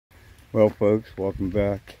Well, folks, welcome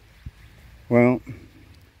back. Well,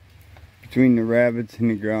 between the rabbits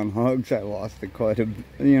and the groundhogs, I lost quite a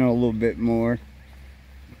little bit more.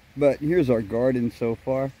 But here's our garden so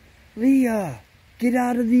far. Leah, get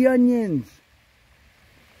out of the onions.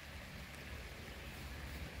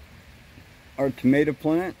 Our tomato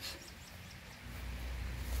plants.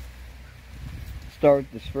 Start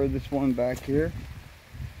this furthest one back here.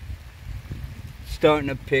 Starting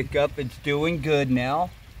to pick up. It's doing good now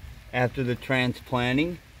after the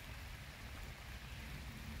transplanting.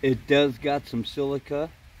 It does got some silica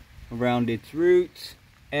around its roots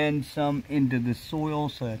and some into the soil,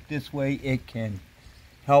 so that this way it can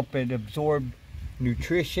help it absorb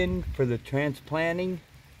nutrition for the transplanting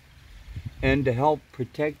and to help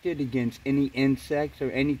protect it against any insects or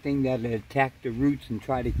anything that would attack the roots and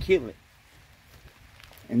try to kill it.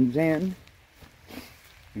 And then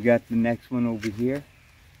we got the next one over here.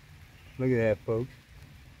 Look at that, folks.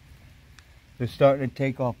 They're starting to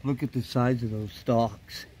take off. Look at the size of those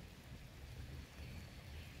stalks.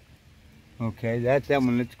 Okay, that's that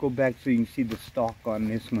one. Let's go back so you can see the stalk on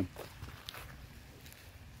this one.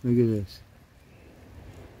 Look at this.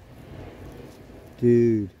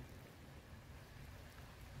 Dude.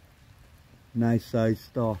 Nice size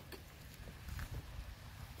stalk.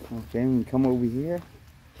 Okay, we can come over here.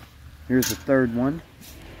 Here's the third one.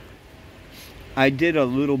 I did a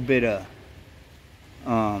little bit of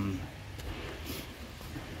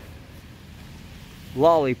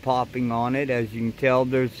lollipopping on it. As you can tell,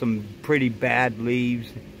 there's some pretty bad leaves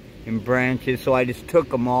and branches, so I just took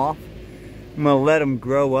them off. I'm gonna let them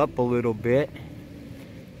grow up a little bit.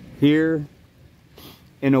 Here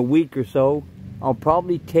in a week or so, I'll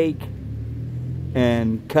probably take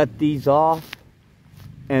and cut these off,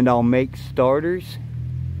 and I'll make starters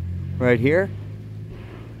right here.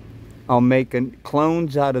 I'll make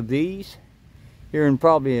clones out of these here in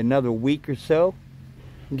probably another week or so.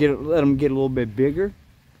 Let them get a little bit bigger.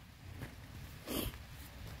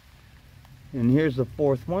 And here's the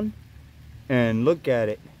fourth one. And look at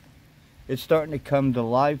it. It's starting to come to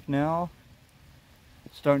life now.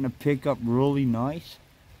 It's starting to pick up really nice.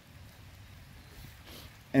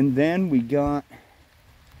 And then we got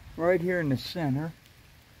right here in the center.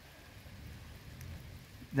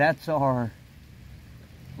 That's our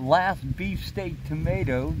last beefsteak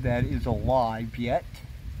tomato that is alive yet.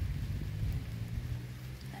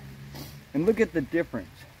 And look at the difference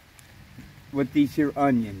with these here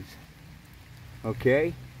onions.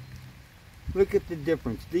 Okay? Look at the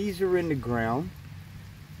difference. These are in the ground.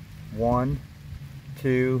 1,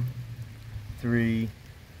 2, 3,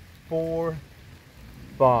 4,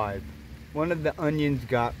 5. One of the onions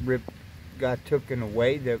got taken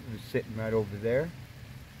away that was sitting right over there.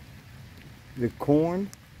 The corn.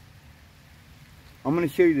 I'm going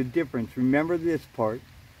to show you the difference. Remember this part.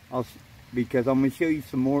 Because I'm going to show you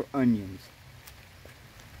some more onions.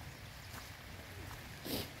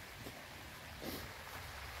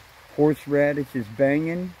 Horseradish is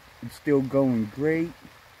banging. It's still going great.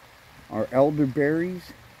 Our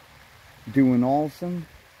elderberries doing awesome.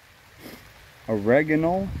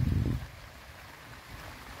 Oregano.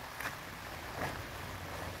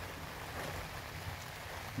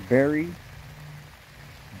 Berry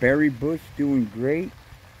bush doing great.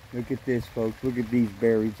 Look at this, folks. Look at these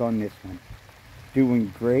berries on this one.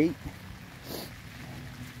 Doing great.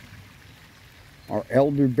 Our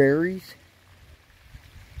elderberries.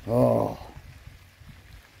 Oh,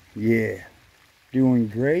 yeah. Doing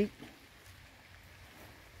great.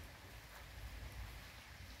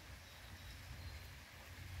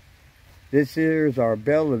 This here is our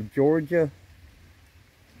Belle of Georgia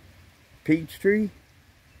peach tree.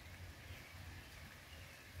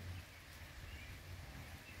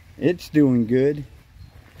 It's doing good.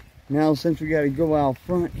 Now, since we got to go out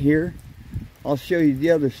front here, I'll show you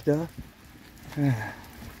the other stuff.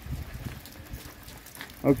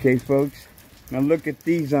 Okay, folks. Now look at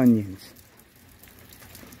these onions.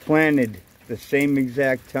 Planted the same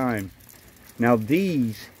exact time. Now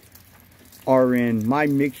these are in my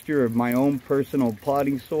mixture of my own personal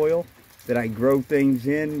potting soil that I grow things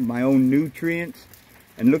in, my own nutrients.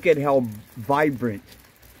 And look at how vibrant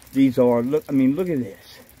these are. Look, I mean, look at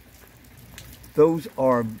this. Those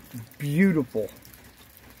are beautiful.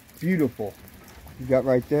 Beautiful. You got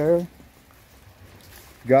right there.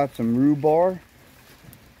 Got some rhubarb.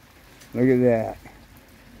 Look at that.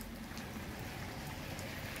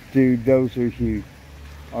 Dude, those are huge.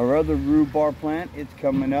 Our other rhubarb plant, it's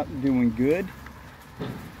coming up and doing good.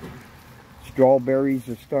 Strawberries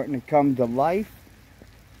are starting to come to life.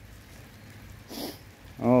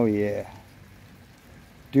 Oh yeah.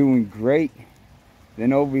 Doing great.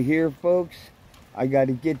 Then over here, folks, I got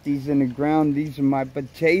to get these in the ground. These are my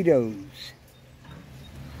potatoes.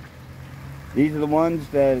 These are the ones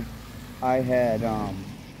that I had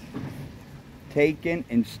taken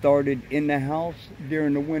and started in the house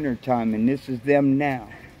during the winter time, and this is them now.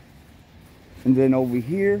 And then over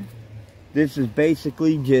here, this is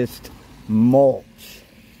basically just mulch,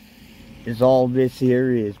 is all this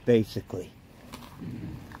here is basically.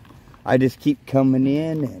 I just keep coming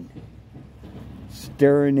in and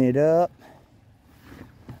stirring it up.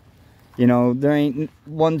 You know, there ain't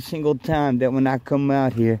one single time that when I come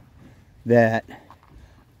out here that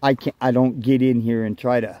I don't get in here and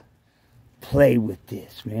try to play with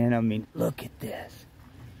this, man. I mean, look at this.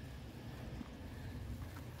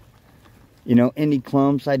 You know, any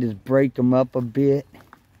clumps, I just break them up a bit.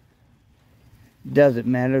 Doesn't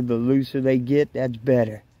matter, the looser they get, that's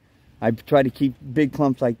better. I try to keep big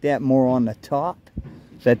clumps like that more on the top,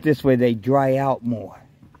 so that this way they dry out more.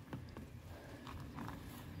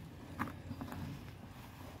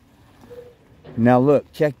 Now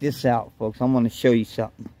look, check this out, folks. I'm going to show you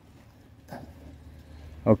something.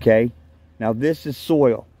 Okay, now this is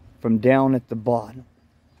soil from down at the bottom.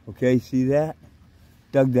 Okay, see that?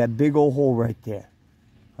 Dug that big old hole right there.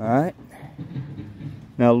 Alright?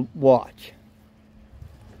 Now watch.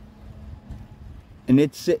 And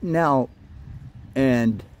it's sitting out,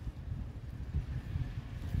 and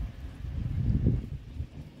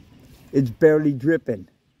it's barely dripping.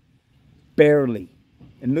 Barely.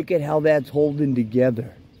 And look at how that's holding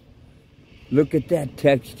together. Look at that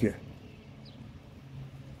texture.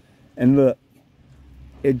 And look,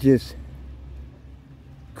 it just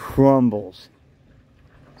crumbles.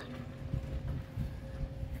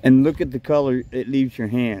 And look at the color it leaves your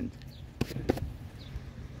hand.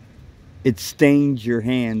 It stains your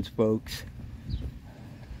hands, folks.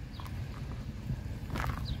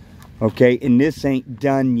 Okay, and this ain't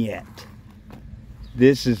done yet.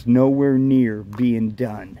 This is nowhere near being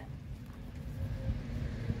done.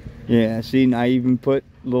 Yeah, see, and I even put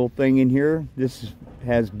a little thing in here. This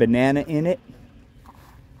has banana in it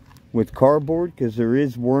with cardboard, because there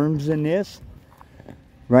is worms in this.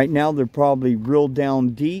 Right now they're probably real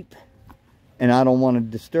down deep, and I don't want to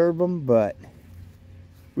disturb them, but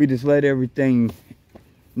we just let everything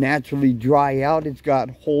naturally dry out. It's got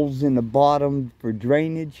holes in the bottom for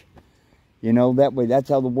drainage. You know, that way, that's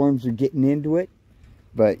how the worms are getting into it.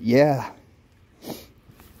 But yeah,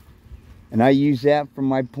 and I use that for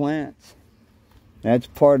my plants. That's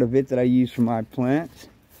part of it that I use for my plants.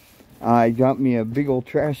 I got me a big old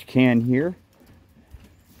trash can here,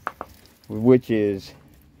 which is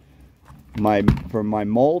for my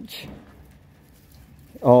mulch.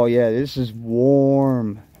 Oh yeah, this is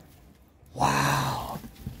warm. Wow.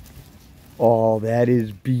 Oh, that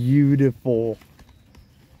is beautiful.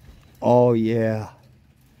 Oh yeah.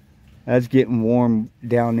 That's getting warm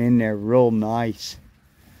down in there real nice.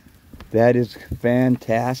 That is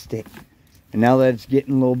fantastic. And now that it's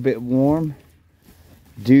getting a little bit warm,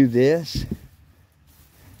 do this.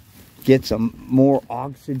 Get some more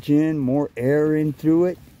oxygen, more air in through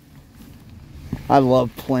it. I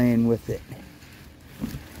love playing with it.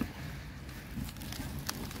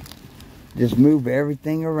 Just move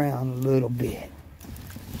everything around a little bit.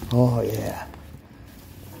 Oh yeah.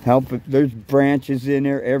 Help it. There's branches in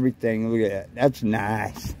there, everything. Look at that. That's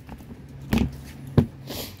nice.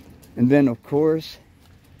 And then of course,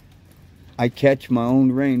 I catch my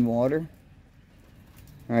own rainwater.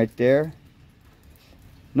 Right there.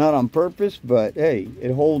 Not on purpose, but hey,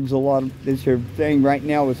 it holds a lot of this here thing right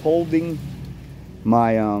now is holding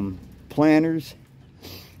my planters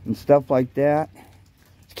and stuff like that.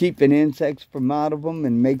 It's keeping insects from out of them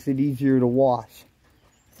and makes it easier to wash.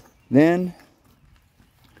 Then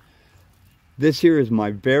this here is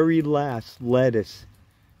my very last lettuce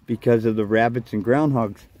because of the rabbits and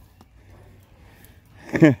groundhogs.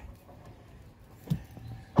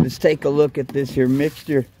 Let's take a look at this here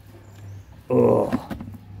mixture. Oh,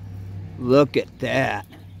 look at that.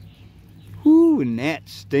 Whoo, and that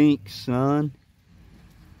stinks, son.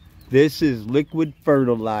 This is liquid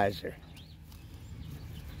fertilizer.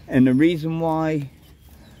 And the reason why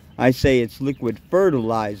I say it's liquid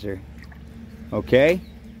fertilizer, okay,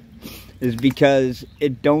 is because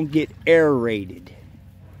it don't get aerated.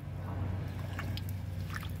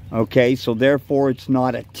 Okay, so therefore it's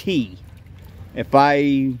not a tea. If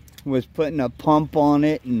I was putting a pump on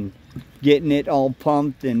it and getting it all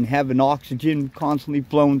pumped and having oxygen constantly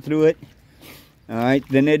flowing through it, all right,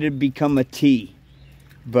 then it'd become a tea.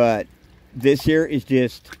 But this here is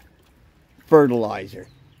just fertilizer.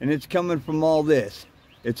 And it's coming from all this.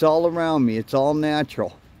 It's all around me. It's all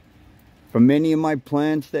natural. From many of my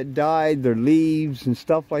plants that died, their leaves and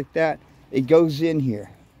stuff like that, it goes in here.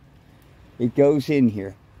 It goes in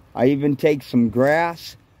here. I even take some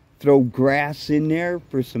grass, throw grass in there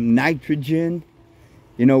for some nitrogen,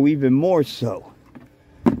 you know, even more so.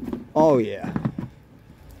 Oh yeah.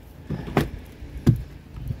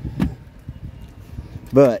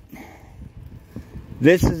 But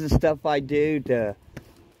this is the stuff I do to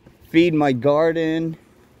feed my garden,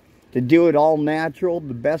 to do it all natural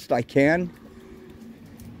the best I can.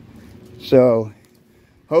 So,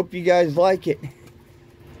 hope you guys like it.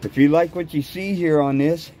 If you like what you see here on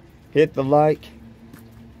this, hit the like,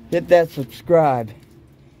 hit that subscribe,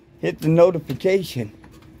 hit the notification.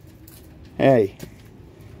 Hey,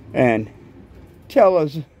 and tell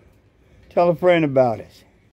a friend about us.